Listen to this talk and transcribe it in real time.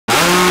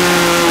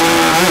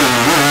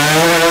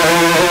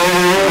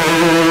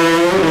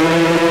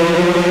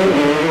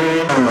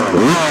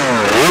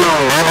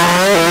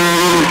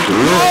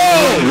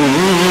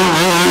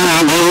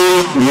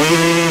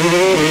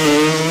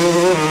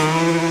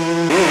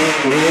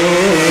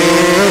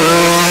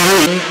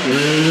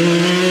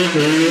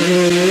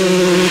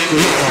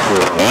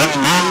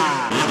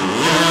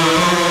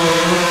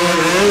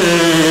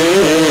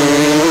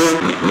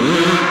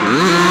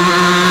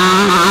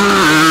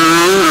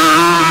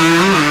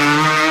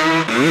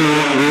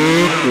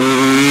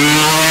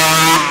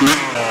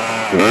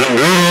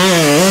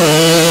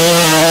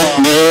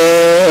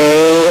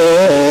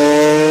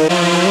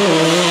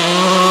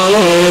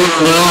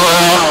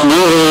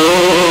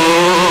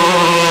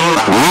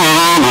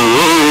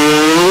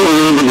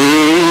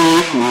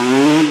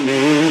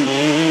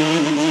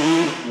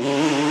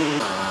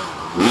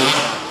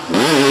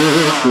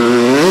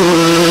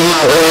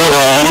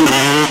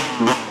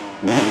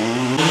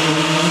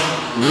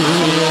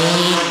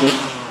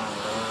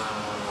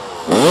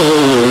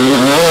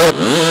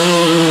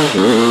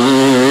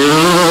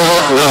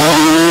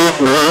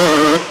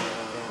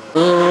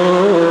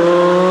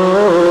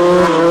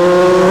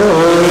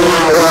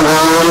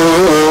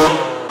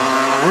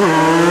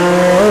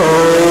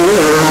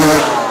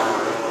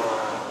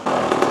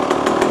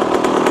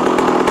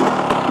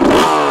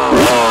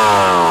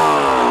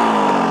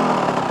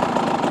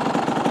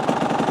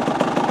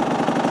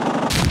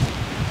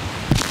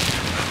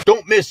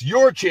Don't miss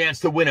your chance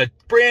to win a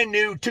brand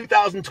new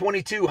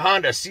 2022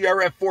 Honda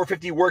CRF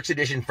 450 Works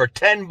Edition for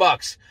 10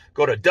 bucks.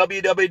 Go to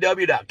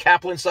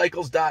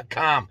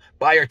www.kaplancycles.com.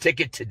 Buy your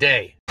ticket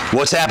today.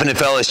 What's happening,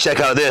 fellas? Check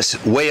out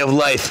this Way of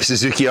Life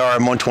Suzuki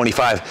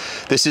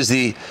RM125. This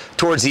is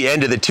towards the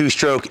end of the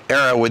two-stroke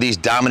era where these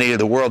dominated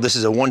the world. This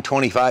is a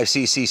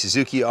 125cc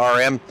Suzuki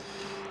RM,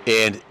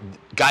 and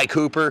Guy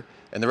Cooper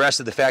and the rest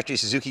of the factory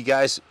Suzuki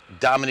guys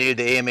dominated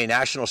the AMA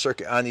national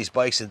circuit on these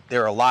bikes, and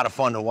they're a lot of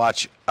fun to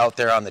watch out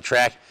there on the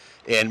track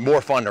and more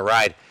fun to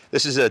ride.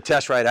 This is a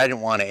test ride I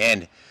didn't want to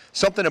end.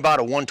 Something about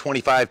a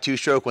 125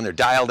 two-stroke when they're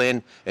dialed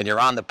in and you're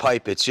on the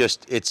pipe, it's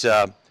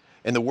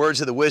in the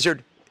words of the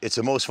wizard, it's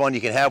the most fun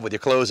you can have with your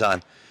clothes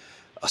on.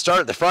 I'll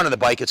start at the front of the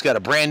bike. It's got a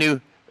brand new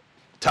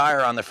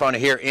tire on the front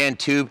of here and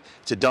tube.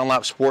 It's a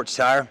Dunlop sports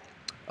tire,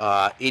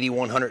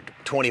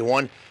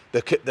 8121.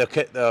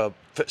 The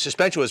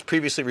suspension was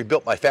previously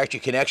rebuilt by Factory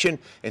Connection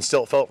and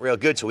still felt real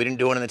good, so we didn't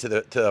do anything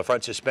to the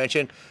front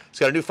suspension. It's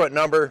got a new front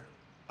number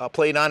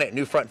plate on it,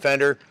 new front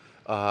fender,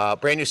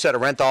 brand new set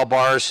of Renthal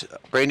bars,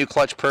 brand new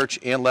clutch perch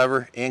and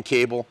lever and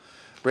cable,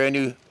 brand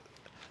new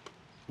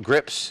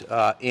grips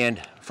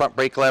and front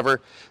brake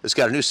lever. It's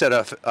got a new set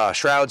of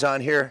shrouds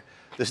on here.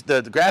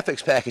 The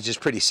graphics package is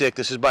pretty sick.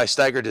 This is by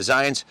Steiger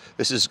Designs.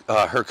 This is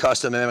her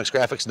custom MX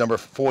Graphics number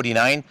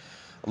 49,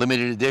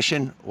 limited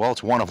edition. Well,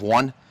 it's one of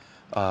one.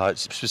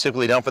 It's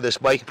specifically done for this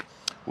bike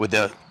with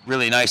the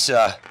really nice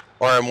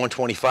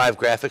RM125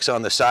 graphics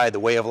on the side, the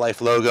Way of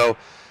Life logo.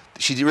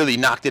 She really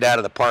knocked it out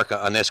of the park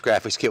on this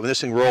graphics kit. When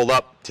this thing rolled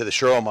up to the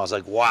showroom, I was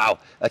like, wow,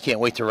 I can't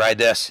wait to ride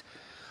this.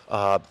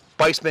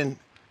 Bike's been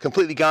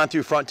completely gone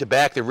through front to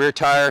back. The rear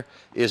tire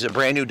is a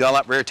brand new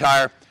Dunlop rear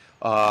tire,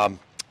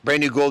 brand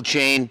new gold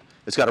chain.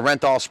 It's got a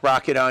Renthal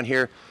sprocket on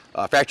here.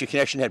 Factory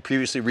Connection had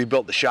previously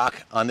rebuilt the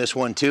shock on this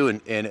one too,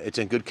 and it's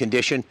in good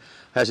condition.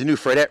 Has a new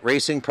Fredette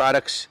Racing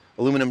Products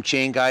aluminum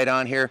chain guide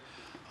on here.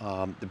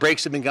 The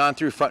brakes have been gone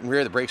through front and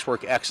rear. The brakes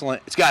work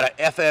excellent. It's got a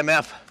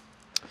FMF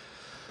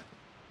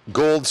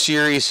Gold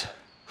Series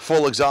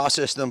full exhaust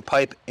system,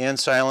 pipe and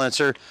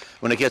silencer.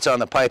 When it gets on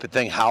the pipe, the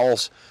thing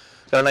howls.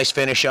 Got a nice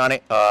finish on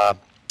it. The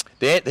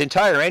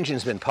entire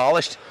engine's been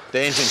polished.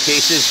 The engine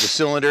cases, the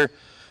cylinder.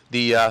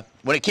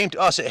 When it came to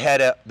us, it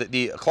had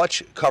the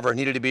clutch cover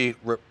needed to be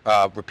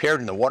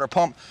repaired in the water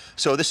pump.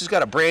 So this has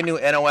got a brand new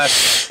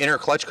NOS inner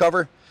clutch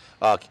cover,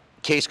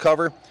 case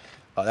cover.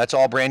 That's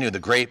all brand new. The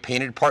gray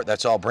painted part,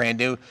 that's all brand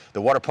new.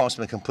 The water pump's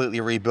been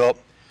completely rebuilt.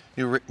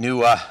 New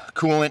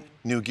coolant,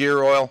 new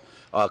gear oil.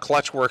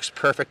 Clutch works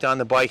perfect on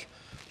the bike.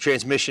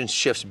 Transmission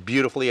shifts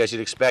beautifully as you'd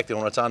expect, and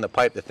when it's on the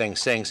pipe, the thing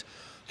sings.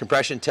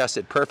 Compression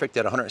tested perfect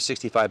at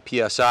 165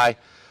 PSI.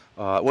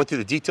 Went through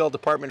the detail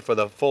department for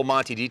the full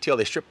Monty detail.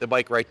 They stripped the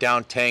bike right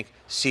down, tank,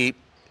 seat.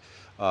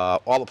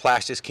 All the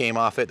plastics came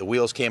off it. The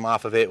wheels came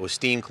off of it. It was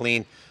steam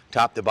clean,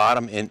 top to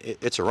bottom, and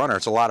it's a runner.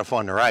 It's a lot of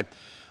fun to ride.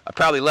 I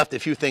probably left a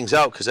few things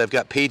out because I've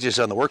got pages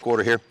on the work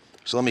order here.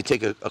 So let me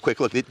take a quick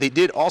look. They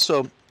did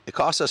also, it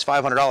cost us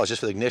 $500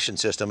 just for the ignition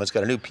system. It's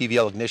got a new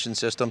PVL ignition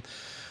system.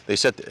 They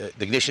set the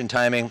ignition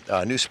timing,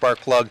 new spark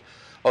plug.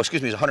 Oh,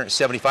 excuse me, it's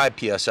 175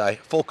 PSI.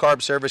 Full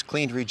carb service,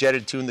 cleaned,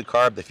 rejetted, tuned the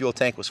carb. The fuel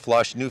tank was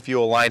flush, new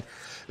fuel line.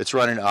 It's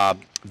running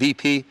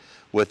VP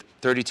with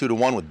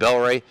 32-to-1 with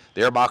Bel-Ray.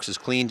 The airbox is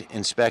cleaned,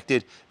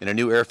 inspected, and a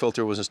new air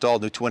filter was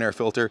installed, new twin air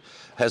filter.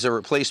 Has a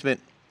replacement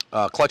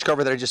clutch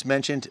cover that I just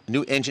mentioned,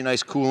 new engine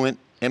ice coolant,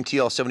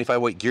 MTL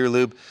 75 weight gear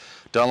lube,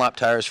 Dunlop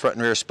tires front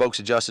and rear, spokes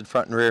adjusted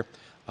front and rear.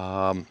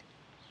 I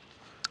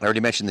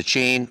already mentioned the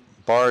chain,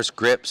 bars,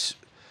 grips.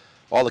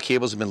 All the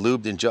cables have been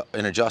lubed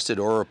and adjusted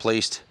or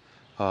replaced.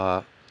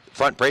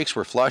 Front brakes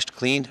were flushed,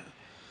 cleaned.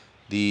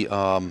 The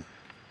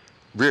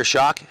rear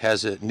shock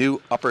has a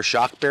new upper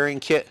shock bearing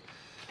kit.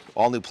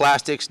 All new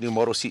plastics, new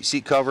moto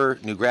seat cover,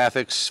 new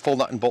graphics, full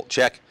nut and bolt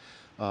check,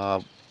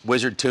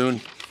 wizard tune,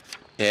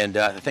 and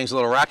the thing's a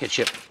little rocket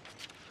ship.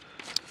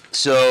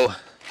 So,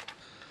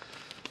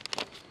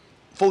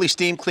 fully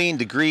steam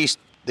cleaned, degreased.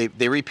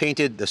 They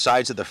repainted the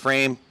sides of the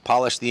frame,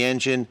 polished the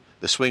engine,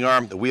 the swing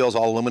arm, the wheels,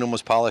 all aluminum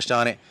was polished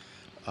on it.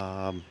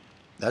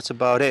 That's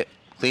about it.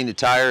 Cleaned the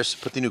tires,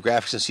 put the new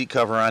graphics and seat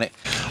cover on it.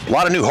 A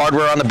lot of new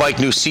hardware on the bike,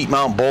 new seat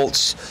mount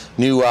bolts,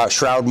 new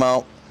shroud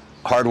mount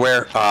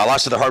hardware.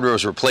 Lots of the hardware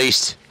was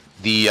replaced.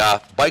 The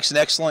bike's in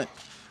excellent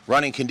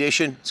running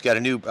condition. It's got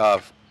a new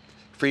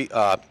free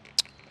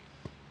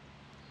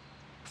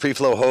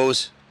flow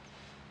hose,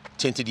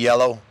 tinted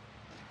yellow,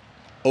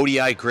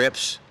 ODI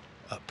grips.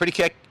 Pretty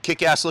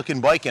kick-ass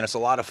looking bike, and it's a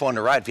lot of fun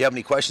to ride. If you have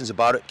any questions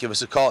about it, give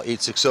us a call,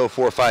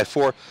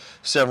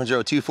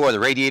 860-454-7024. The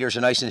radiators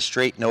are nice and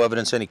straight, no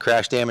evidence of any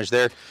crash damage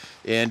there.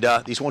 And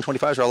these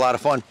 125s are a lot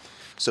of fun.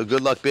 So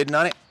good luck bidding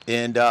on it.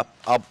 And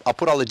I'll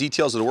put all the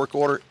details of the work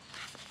order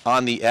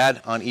on the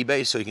ad on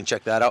eBay, so you can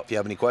check that out if you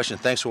have any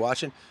questions. Thanks for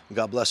watching, and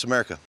God bless America.